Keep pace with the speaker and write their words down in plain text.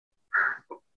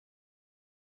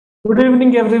Good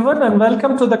evening, everyone, and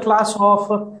welcome to the class of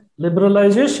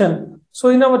liberalization. So,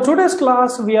 in our today's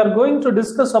class, we are going to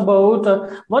discuss about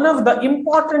one of the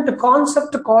important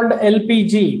concept called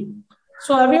LPG.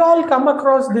 So, have you all come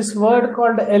across this word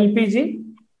called LPG?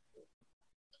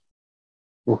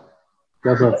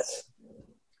 Yes, sir.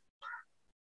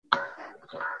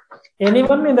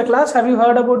 Anyone in the class, have you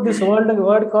heard about this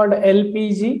word called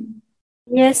LPG?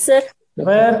 Yes, sir.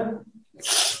 Where?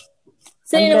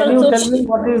 Sir, And can you tell me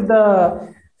what is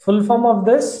the full form of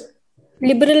this?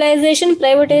 Liberalization,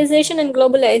 privatization, and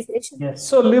globalization. Yes.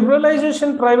 So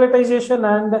liberalization, privatization,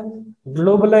 and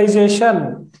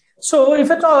globalization. So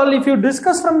if at all, if you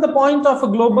discuss from the point of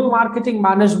global marketing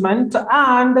management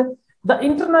and the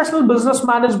international business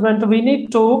management, we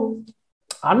need to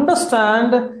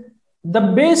understand the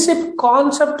basic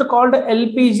concept called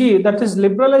LPG, that is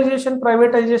liberalization,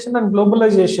 privatization, and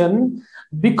globalization,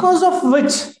 because of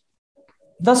which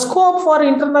the scope for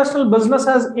international business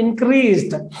has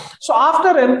increased. So after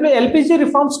LPG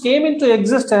reforms came into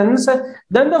existence,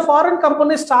 then the foreign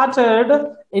companies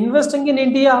started investing in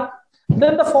India.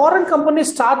 Then the foreign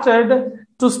companies started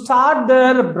to start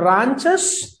their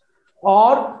branches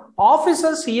or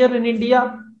offices here in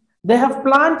India. They have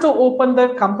planned to open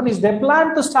their companies. They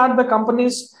plan to start the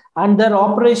companies and their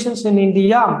operations in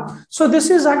India. So this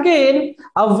is again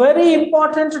a very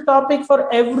important topic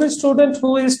for every student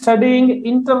who is studying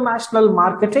international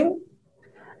marketing,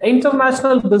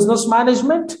 international business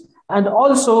management, and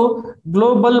also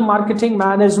global marketing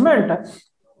management.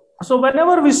 So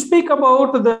whenever we speak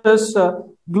about this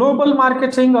global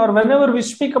marketing, or whenever we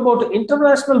speak about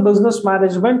international business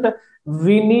management,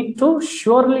 we need to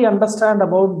surely understand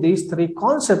about these three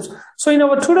concepts. So in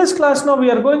our today's class now, we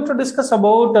are going to discuss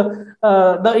about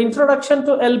the introduction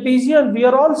to LPG, and we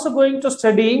are also going to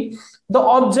study the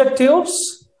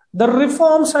objectives, the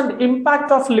reforms and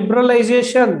impact of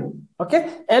liberalization.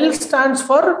 Okay, L stands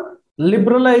for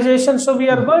liberalization. So we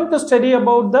are going to study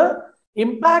about the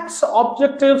impacts,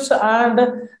 objectives,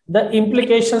 and the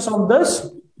implications of this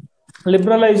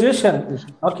liberalization.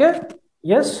 Okay,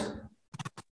 yes.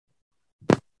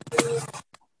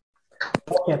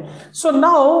 Okay. So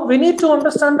now we need to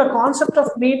understand the concept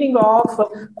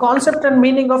and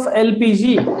meaning of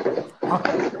LPG.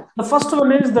 Okay. The first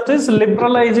one is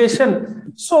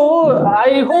liberalization. So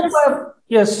I hope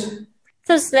yes.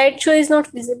 So slideshow is not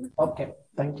visible. Okay.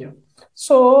 Thank you.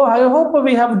 So I hope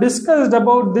we have discussed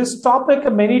about this topic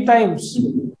many times.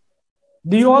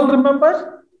 Do you all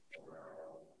remember?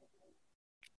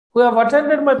 Who have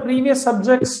attended my previous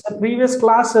subjects, previous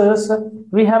classes,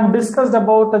 we have discussed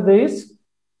about this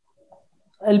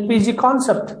LPG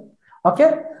concept.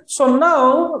 Okay. So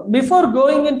now, before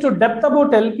going into depth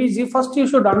about LPG, first you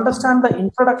should understand the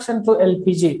introduction to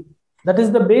LPG. That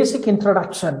is the basic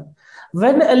introduction.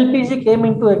 When LPG came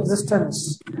into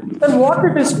existence, then what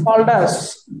it is called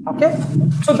as. Okay.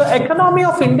 So the economy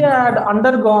of India had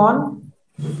undergone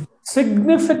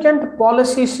significant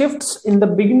policy shifts in the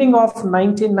beginning of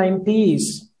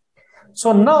 1990s.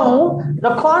 So now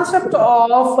the concept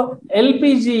of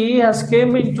LPG has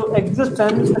came into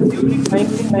existence during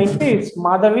 1990s.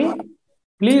 Madhavi,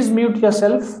 please mute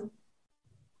yourself.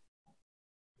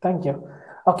 Thank you.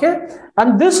 Okay.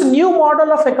 And this new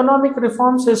model of economic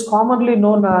reforms is commonly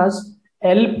known as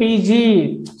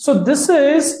LPG. So this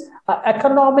is an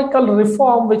economical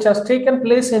reform which has taken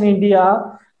place in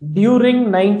India during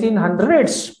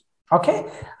 1900s. Okay.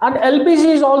 And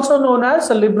LPG is also known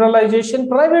as a liberalization,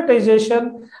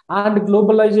 privatization, and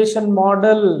globalization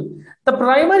model. The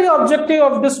primary objective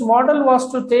of this model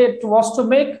was to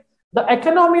make the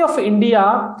economy of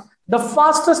India the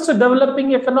fastest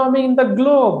developing economy in the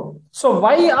globe. So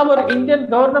why our Indian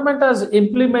government has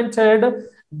implemented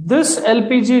this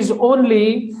LPG is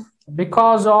only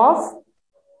because of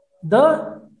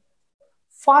the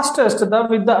fastest.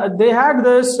 They had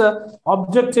this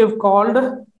objective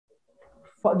called,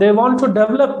 they want to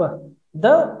develop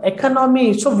the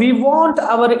economy. So we want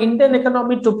our Indian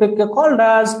economy to be called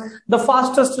as the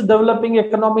fastest developing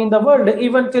economy in the world.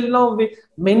 Even till now,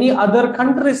 many other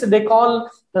countries, they call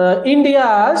India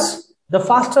as the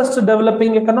fastest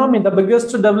developing economy, the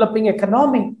biggest developing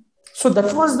economy. So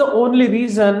that was the only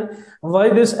reason why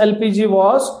this LPG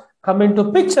was come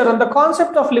into picture. And the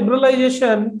concept of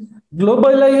liberalization,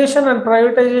 globalization, and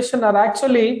privatization are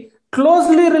actually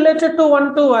closely related to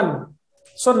one.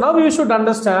 So now you should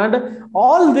understand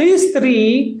all these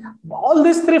three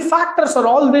factors or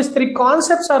all these three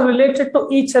concepts are related to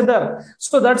each other.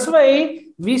 So that's why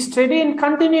we study in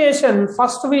continuation.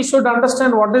 First, we should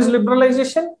understand what is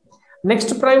liberalization, next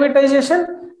privatization,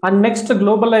 and next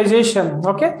globalization.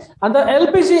 Okay. And the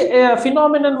LPG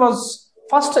phenomenon was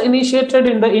first initiated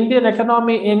in the Indian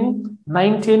economy in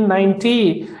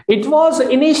 1990. It was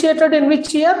initiated in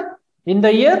which year? In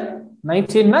the year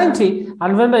 1990.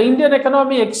 And when the Indian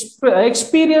economy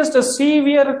experienced a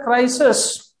severe crisis,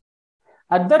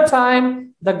 at that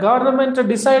time, the government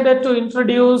decided to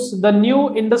introduce the new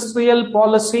industrial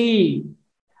policy.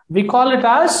 We call it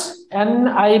as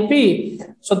NIP.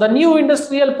 So the new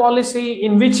industrial policy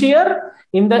in which year?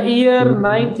 In the year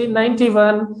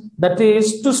 1991, that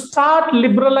is to start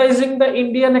liberalizing the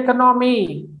Indian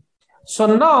economy. So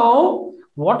now,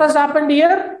 what has happened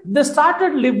here? They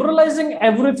started liberalizing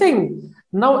everything.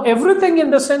 Now, everything in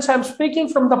the sense, I'm speaking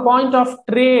from the point of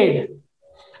trade.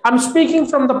 I'm speaking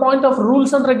from the point of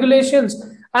rules and regulations.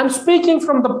 I'm speaking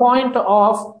from the point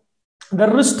of the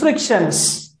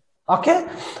restrictions. Okay.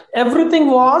 Everything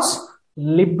was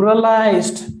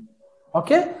liberalized.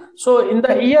 Okay. So in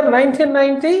the year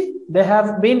 1990, they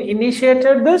have been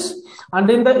initiated this. And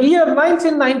in the year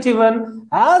 1991,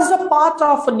 as a part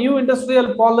of a new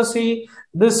industrial policy,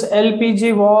 this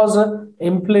LPG was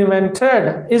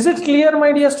implemented. Is it clear,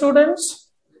 my dear students?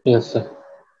 Yes, sir.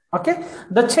 Okay.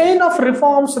 The chain of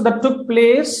reforms that took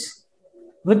place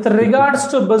with regards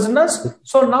to business.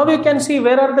 So now you can see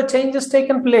where are the changes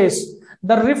taken place.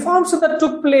 The reforms that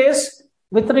took place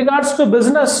with regards to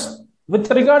business, with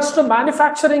regards to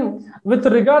manufacturing, with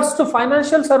regards to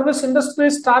financial service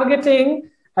industries targeting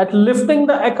at lifting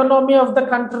the economy of the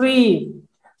country.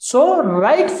 So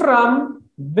right from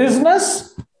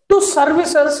business to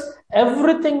services,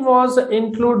 everything was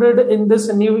included in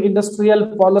this new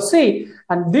industrial policy.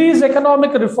 And these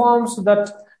economic reforms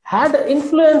that had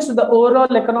influenced the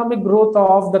overall economic growth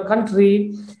of the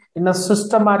country in a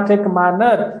systematic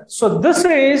manner. So this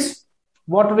is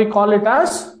what we call it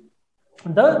as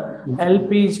the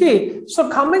LPG. So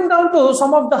coming down to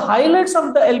some of the highlights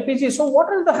of the LPG. So what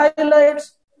are the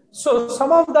highlights? So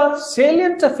some of the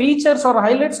salient features or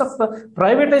highlights of the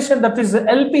privatization, that is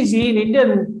LPG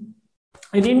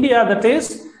in India, that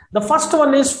is, the first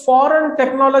one is foreign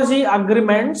technology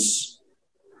agreements.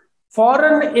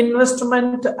 Foreign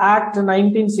Investment Act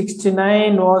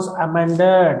 1969 was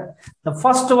amended. The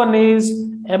first one is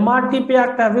MRTP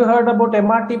Act. Have you heard about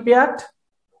MRTP Act?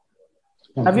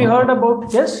 Have you heard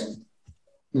about? Yes?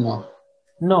 No.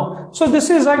 No. So this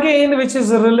is again which is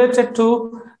related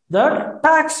to the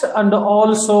tax and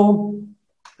also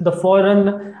the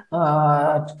foreign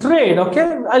trade.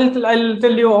 Okay, I'll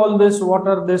tell you all this. What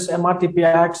are this MRTP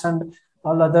acts and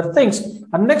all other things.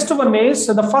 And next one is,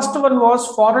 the first one was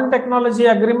Foreign Technology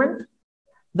Agreement.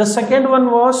 The second one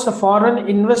was Foreign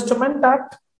Investment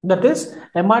Act, that is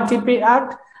MRTP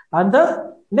Act. And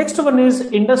the next one is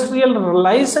Industrial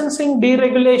Licensing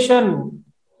Deregulation.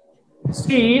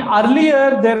 See,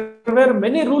 earlier there were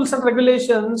many rules and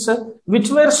regulations which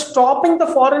were stopping the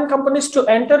foreign companies to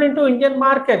enter into Indian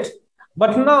market.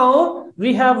 But now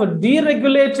we have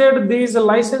deregulated this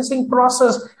licensing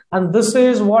process, and this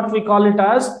is what we call it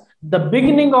as the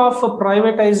beginning of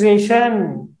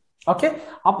privatization. Okay,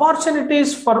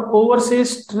 opportunities for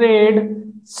overseas trade,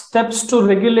 steps to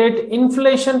regulate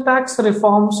inflation tax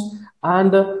reforms,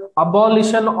 and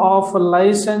abolition of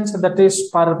license, that is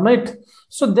permit.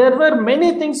 So there were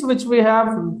many things which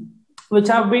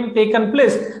have been taken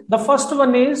place. The first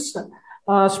one is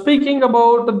speaking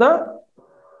about the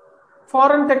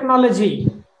foreign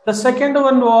technology. The second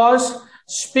one was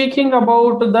speaking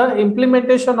about the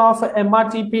implementation of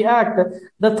MRTP Act.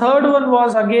 The third one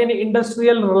was again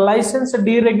industrial license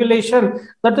deregulation.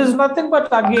 That is nothing but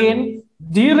again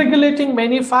deregulating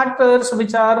many factors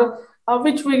which are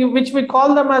which we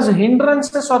call them as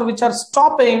hindrances, or which are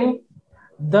stopping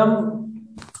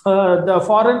the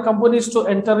foreign companies to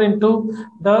enter into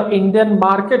the Indian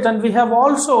market. And we have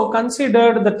also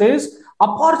considered, that is,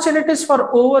 opportunities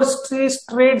for overseas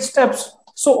trade steps.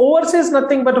 So overseas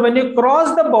nothing but when you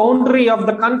cross the boundary of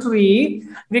the country,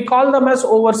 we call them as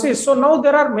overseas. So now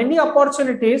there are many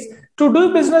opportunities to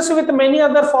do business with many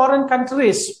other foreign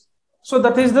countries. So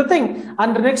that is the thing.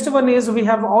 And the next one is, we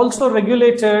have also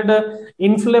regulated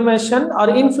inflation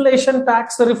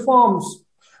tax reforms.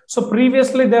 So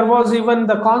previously there was even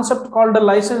the concept called a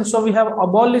license. So we have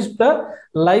abolished the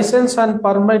license and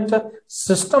permit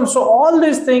system. So all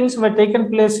these things were taken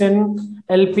place in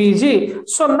LPG.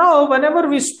 So now whenever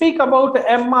we speak about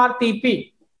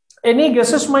MRTP, any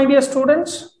guesses, my dear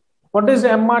students? What is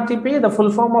MRTP? The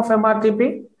full form of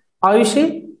MRTP?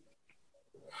 Ayushi?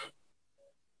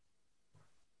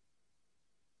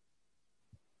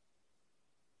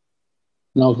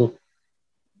 No, sir.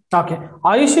 Okay.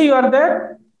 Ayushi, you are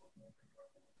there?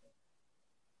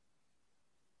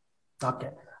 Okay,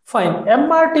 fine.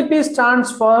 MRTP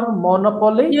stands for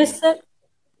monopoly. Yes, sir.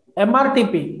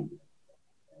 MRTP.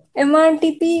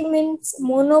 MRTP means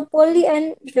Monopoly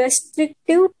and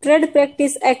Restrictive Trade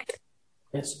Practice Act.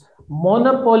 Yes.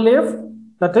 Monopoly,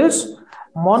 that is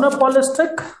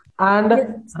monopolistic and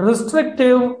Yes.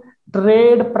 restrictive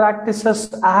trade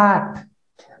practices act.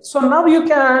 So now you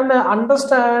can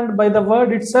understand by the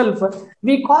word itself.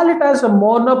 We call it as a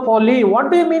monopoly.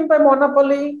 What do you mean by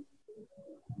monopoly?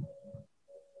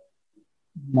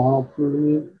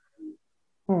 Monopoly.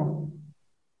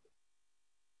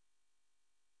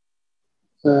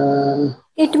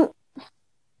 It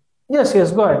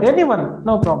Yes, go ahead. Anyone,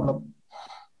 no problem.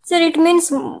 Sir, it means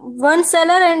one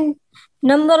seller and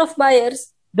number of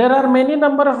buyers. There are many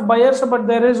number of buyers, but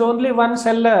there is only one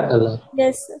seller.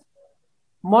 Yes, sir.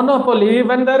 Monopoly,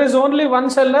 when there is only one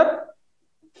seller,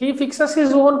 he fixes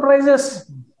his own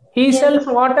prices. He sells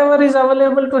whatever is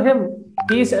available to him.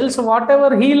 He sells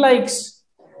whatever he likes.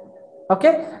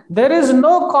 Okay, there is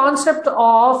no concept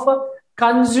of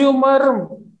consumer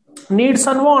needs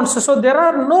and wants. So there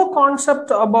are no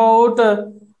concept about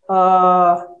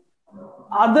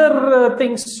other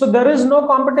things. So there is no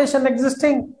competition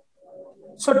existing.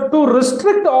 So to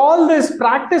restrict all these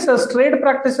practices, trade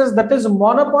practices, that is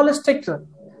monopolistic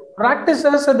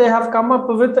practices, they have come up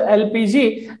with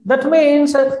LPG. That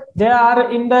means they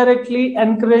are indirectly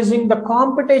encouraging the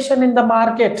competition in the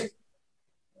market.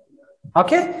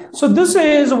 Okay, so this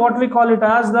is what we call it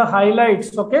as the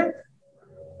highlights. Okay,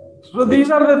 so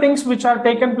these are the things which are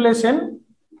taken place in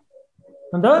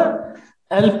the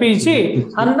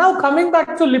LPG. And now coming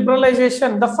back to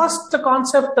liberalization, the first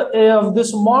concept of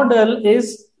this model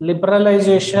is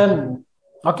liberalization.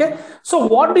 Okay, so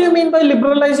what do you mean by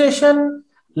liberalization?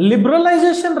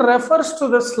 Liberalization refers to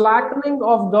the slackening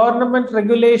of government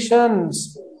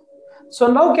regulations. So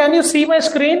now can you see my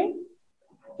screen?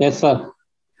 Yes, sir.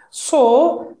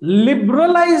 So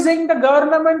liberalizing the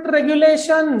government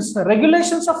regulations.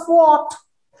 Regulations of what?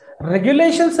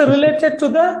 Regulations related to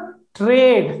the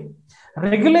trade.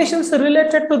 Regulations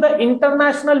related to the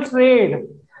international trade.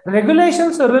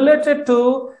 Regulations related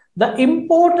to the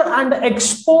import and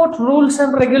export rules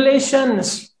and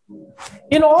regulations.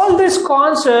 In all these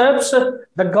concepts,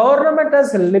 the government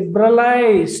has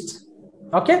liberalized.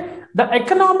 Okay, the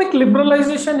economic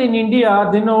liberalization in India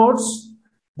denotes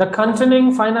the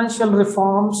continuing financial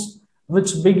reforms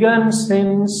which began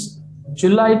since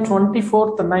July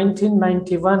 24th,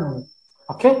 1991.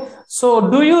 Okay, so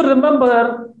do you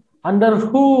remember under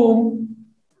whom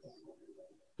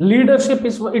leadership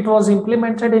it was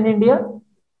implemented in India?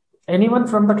 Anyone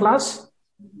from the class?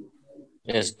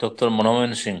 Yes, Dr.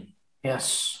 Manmohan Singh.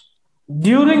 Yes.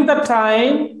 During the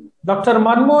time, Dr.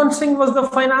 Manmohan Singh was the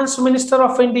finance minister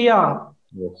of India.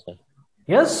 Yes, sir.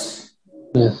 Yes.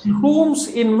 Yes. Whom's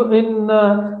in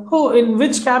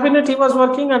which cabinet he was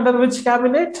working, under which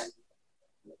cabinet?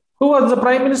 Who was the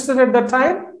prime minister at that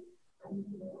time?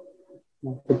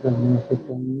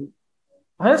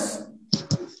 Yes.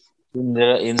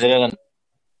 Indira Gandhi.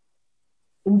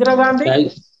 Indira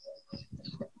Gandhi?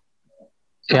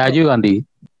 Rajiv Gandhi.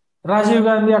 Rajiv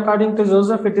Gandhi, according to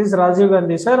Joseph, it is Rajiv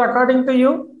Gandhi. Sir, according to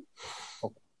you?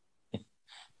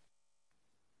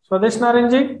 Swadesh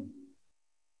Naranji?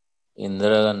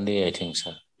 Indira Gandhi, I think,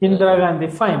 sir. Indira Gandhi,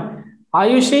 fine.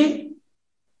 Ayushi?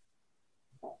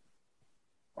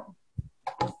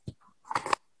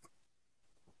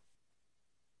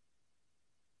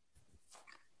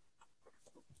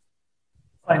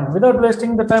 Fine. Without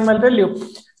wasting the time, I'll tell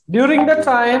you. During the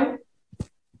time,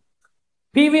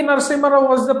 P.V. Narasimha Rao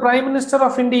was the Prime Minister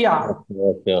of India.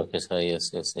 Okay, sir.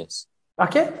 Yes.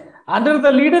 Okay. Under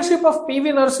the leadership of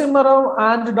P.V. Narasimha Rao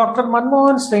and Dr.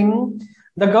 Manmohan Singh,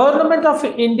 the government of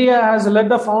India has laid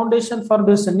the foundation for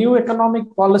this new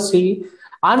economic policy.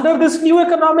 Under this new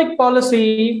economic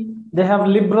policy, they have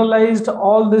liberalized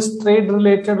all these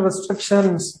trade-related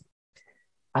restrictions.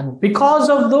 And because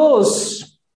of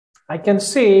those, I can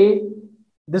say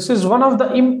this is one of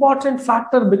the important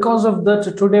factors. Because of that,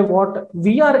 today what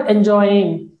we are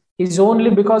enjoying is only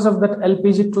because of that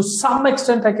LPG. To some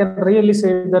extent, I can really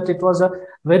say that it was a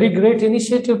very great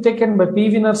initiative taken by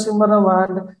P.V. Narasimha Rao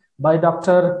and by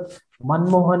Dr.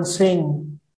 Manmohan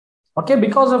Singh. Okay,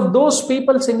 because of those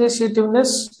people's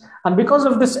initiativeness and because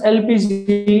of this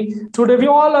LPG, today we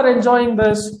all are enjoying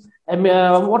this.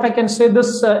 What I can say,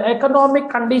 this economic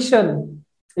condition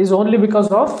is only because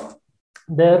of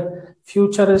their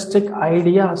futuristic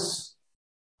ideas.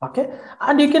 Okay,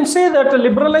 and you can say that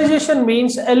liberalization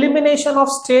means elimination of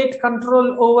state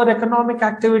control over economic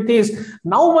activities.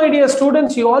 Now, my dear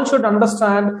students, you all should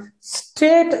understand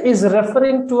state is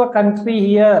referring to a country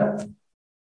here.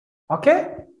 Okay,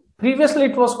 previously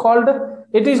it was called,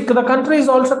 the country is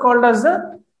also called as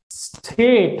the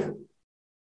state.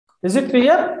 Is it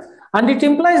clear? And it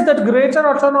implies that greater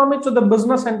autonomy to the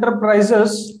business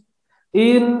enterprises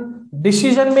in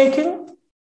decision making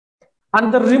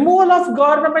and the removal of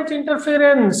government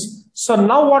interference. So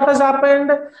now what has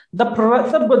happened?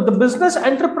 The business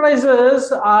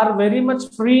enterprises are very much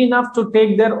free enough to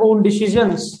take their own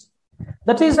decisions.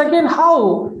 That is again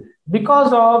how?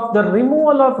 Because of the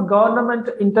removal of government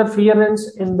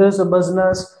interference in this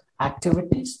business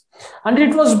activities. And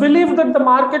it was believed that the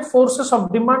market forces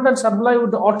of demand and supply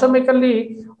would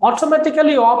automatically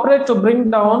operate to bring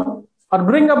down or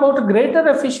bring about greater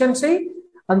efficiency,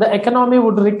 and the economy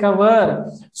would recover.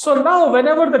 So now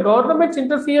whenever the government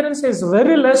interference is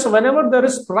very less, whenever there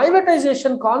is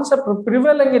privatization concept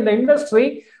prevailing in the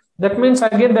industry, that means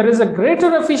again there is a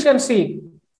greater efficiency.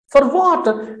 For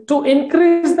what? To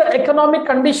increase the economic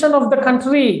condition of the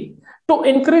country, to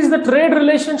increase the trade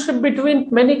relationship between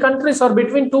many countries or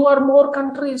between two or more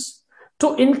countries,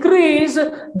 to increase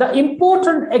the import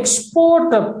and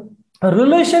export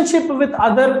relationship with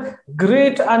other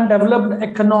great and developed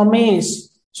economies.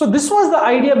 So this was the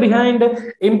idea behind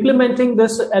implementing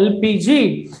this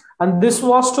LPG, and this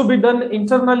was to be done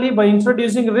internally by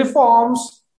introducing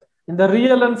reforms in the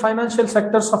real and financial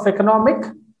sectors of economy,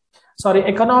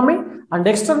 and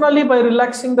externally by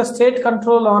relaxing the state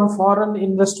control on foreign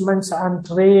investments and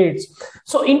trades.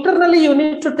 So internally you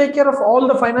need to take care of all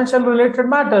the financial related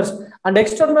matters, and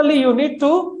externally you need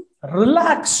to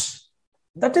relax.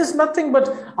 That is nothing but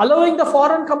allowing the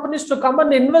foreign companies to come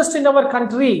and invest in our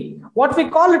country. What we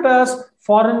call it as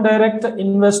foreign direct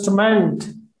investment.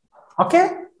 Okay.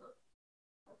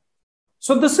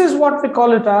 So this is what we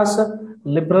call it as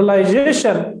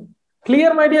liberalization.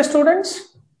 Clear, my dear students?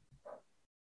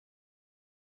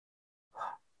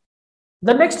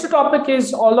 The next topic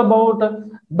is all about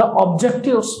the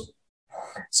objectives.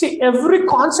 See, every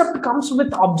concept comes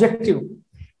with objective.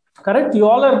 Correct? You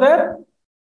all are there?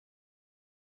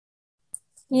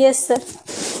 Yes, sir.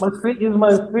 Is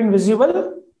my screen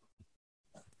visible?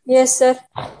 Yes, sir.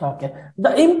 Okay.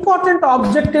 The important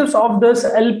objectives of this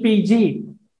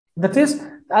LPG, that is,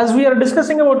 as we are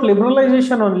discussing about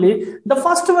liberalization only, the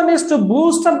first one is to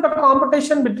boost up the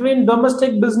competition between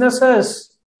domestic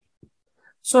businesses.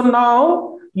 So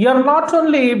now you are not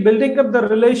only building up the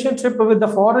relationship with the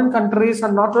foreign countries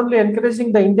and not only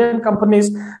encouraging the Indian companies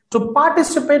to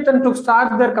participate and to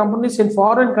start their companies in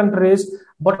foreign countries,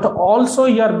 but also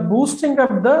you are boosting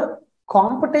up the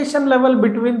competition level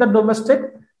between the domestic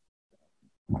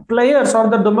players or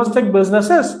the domestic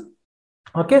businesses.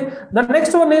 Okay. The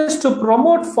next one is to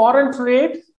promote foreign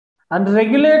trade and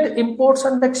regulate imports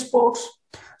and exports.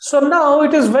 So now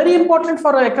it is very important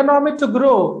for our economy to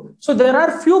grow. So there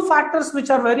are few factors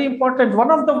which are very important. One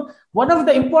of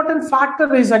the important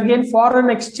factor is again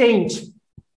foreign exchange.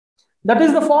 That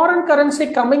is the foreign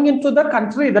currency coming into the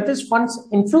country, that is funds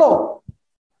inflow.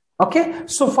 Okay.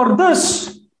 So for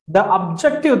this,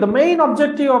 the main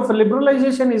objective of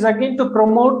liberalization is again to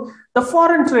promote the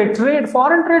foreign trade.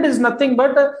 Foreign trade is nothing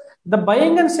but the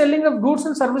buying and selling of goods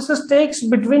and services takes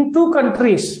between two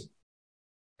countries.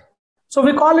 So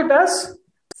we call it as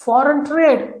foreign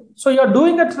trade. So you're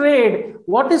doing a trade.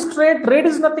 What is trade? Trade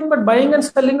is nothing but buying and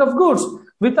selling of goods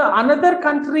with another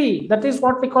country. That is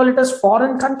what we call it as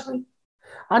foreign country.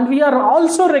 And we are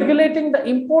also regulating the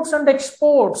imports and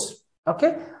exports.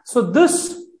 Okay. So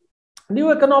this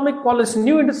new economic policy,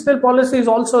 new industrial policy is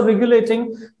also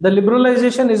regulating, the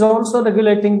liberalization is also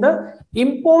regulating the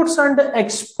imports and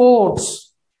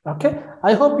exports. Okay.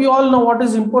 I hope you all know what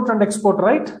is import and export,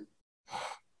 right?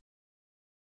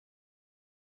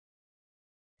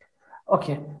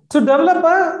 Okay, to develop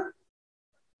a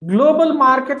global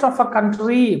market of a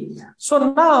country.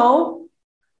 So now,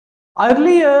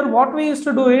 earlier what we used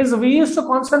to do is we used to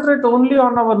concentrate only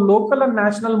on our local and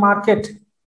national market.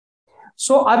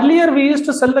 So earlier we used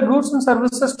to sell the goods and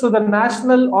services to the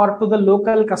national or to the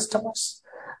local customers.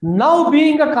 Now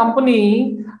being a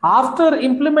company, after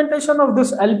implementation of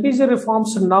this LPG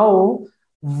reforms, now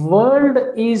world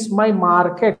is my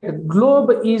market,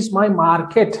 globe is my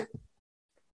market.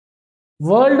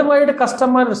 Worldwide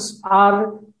customers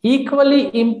are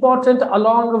equally important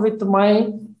along with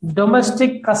my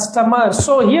domestic customers.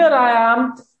 So here I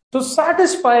am to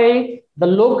satisfy the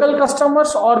local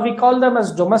customers, or we call them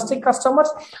as domestic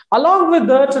customers. Along with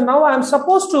that, now I am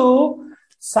supposed to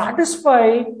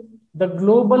satisfy the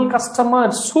global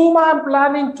customers whom I am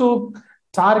planning to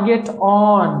target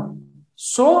on.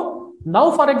 So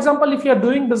now, for example, if you are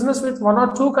doing business with one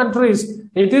or two countries,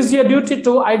 it is your duty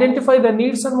to identify the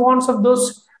needs and wants of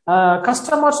those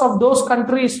customers of those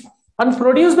countries and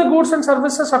produce the goods and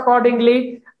services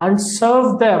accordingly and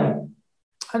serve them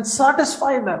and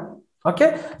satisfy them.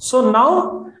 Okay. So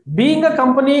now being a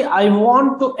company, I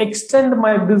want to extend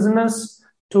my business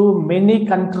to many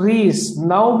countries.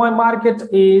 Now my market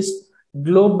is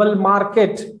global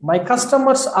market. My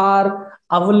customers are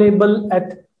available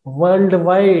at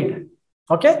worldwide.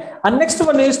 Okay, and next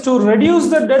one is to reduce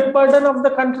the debt burden of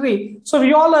the country. So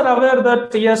we all are aware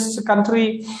that yes,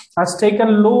 country has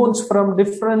taken loans from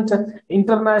different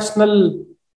international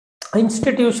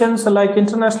institutions like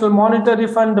International Monetary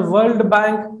Fund, World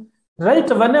Bank, right?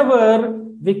 Whenever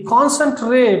we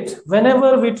concentrate,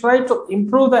 whenever we try to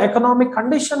improve the economic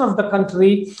condition of the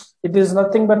country, it is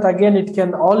nothing but again, it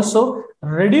can also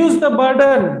reduce the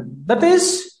burden. That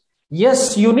is,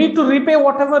 yes, you need to repay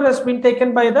whatever has been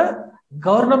taken by the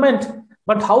government,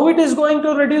 but how it is going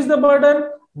to reduce the burden?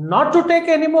 Not to take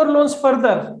any more loans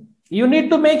further. You need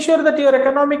to make sure that your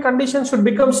economic condition should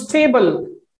become stable,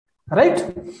 right?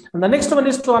 And the next one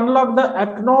is to unlock the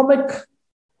economic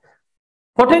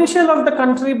potential of the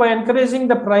country by encouraging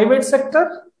the private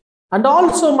sector and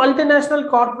also multinational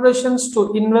corporations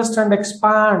to invest and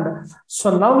expand.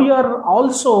 So now you are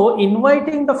also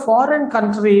inviting the foreign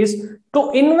countries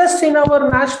to invest in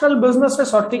our national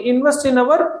businesses or to invest in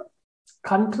our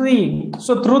country.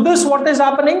 So through this, what is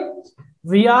happening?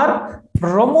 We are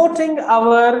promoting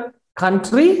our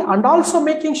country and also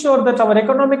making sure that our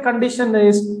economic condition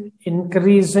is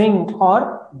increasing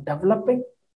or developing.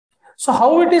 So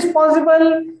how it is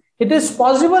possible? It is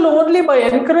possible only by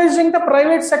encouraging the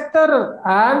private sector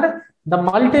and the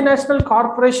multinational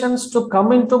corporations to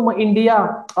come into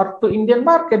India or to Indian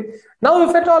market. Now,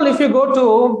 if at all, if you go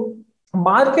to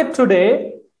market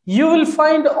today, you will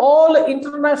find all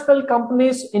international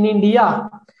companies in India,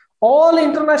 all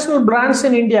international brands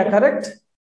in India, correct?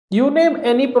 You name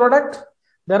any product,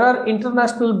 there are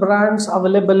international brands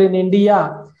available in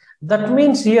India. That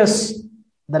means, yes,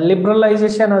 the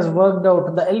liberalization has worked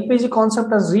out. The LPG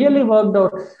concept has really worked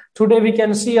out. Today, we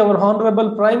can see our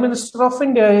Honorable Prime Minister of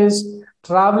India is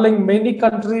traveling many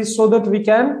countries so that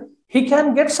he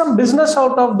can get some business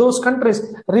out of those countries.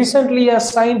 Recently, he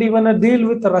has signed even a deal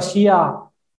with Russia.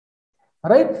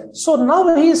 Right? So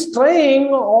now he is trying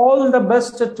all the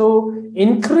best to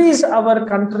increase our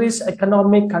country's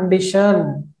economic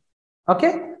condition.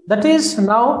 Okay? That is,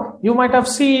 now you might have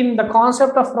seen the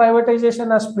concept of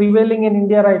privatization as prevailing in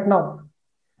India right now.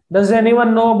 Does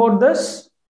anyone know about this?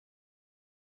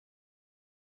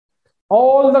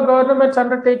 All the government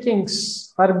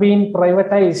undertakings are being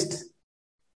privatized.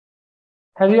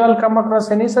 Have you all come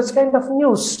across any such kind of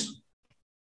news?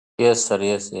 Yes, sir.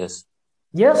 Yes, yes.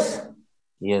 Yes?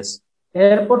 Yes.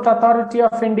 Airport Authority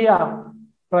of India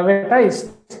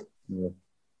privatized. Yeah.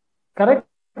 Correct?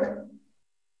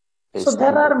 So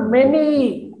there are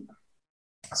many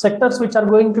sectors which are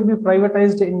going to be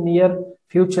privatized in near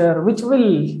future, which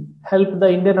will help the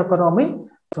Indian economy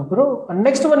to grow. And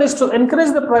next one is to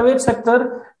encourage the private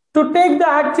sector to take the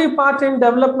active part in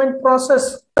development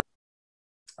process.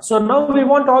 So now we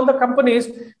want all the companies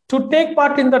to take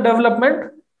part in the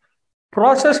development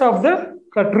process of the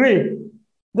country.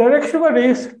 The next one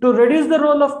is to reduce the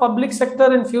role of public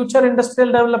sector in future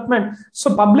industrial development.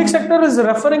 So public sector is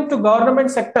referring to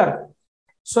government sector.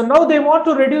 So now they want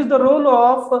to reduce the role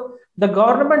of the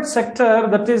government sector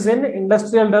that is in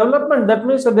industrial development. That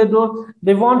means that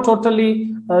they want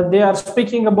totally, they are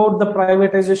speaking about the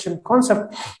privatization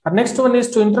concept. The next one is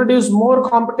to introduce more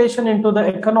competition into the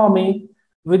economy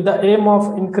with the aim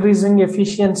of increasing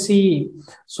efficiency.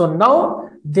 So now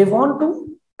they want to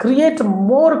create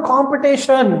more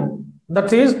competition.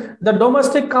 That is, the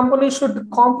domestic companies should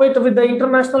compete with the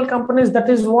international companies.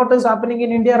 That is what is happening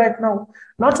in India right now.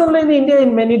 Not only in India,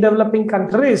 in many developing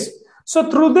countries. So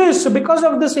through this, because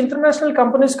of this international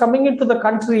companies coming into the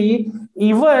country,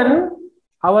 even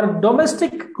our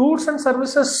domestic goods and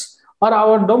services or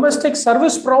our domestic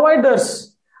service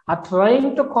providers are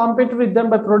trying to compete with them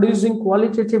by producing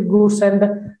qualitative goods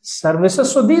and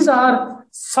services. So these are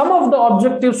some of the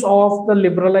objectives of the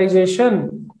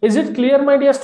liberalization. Is it clear, my dear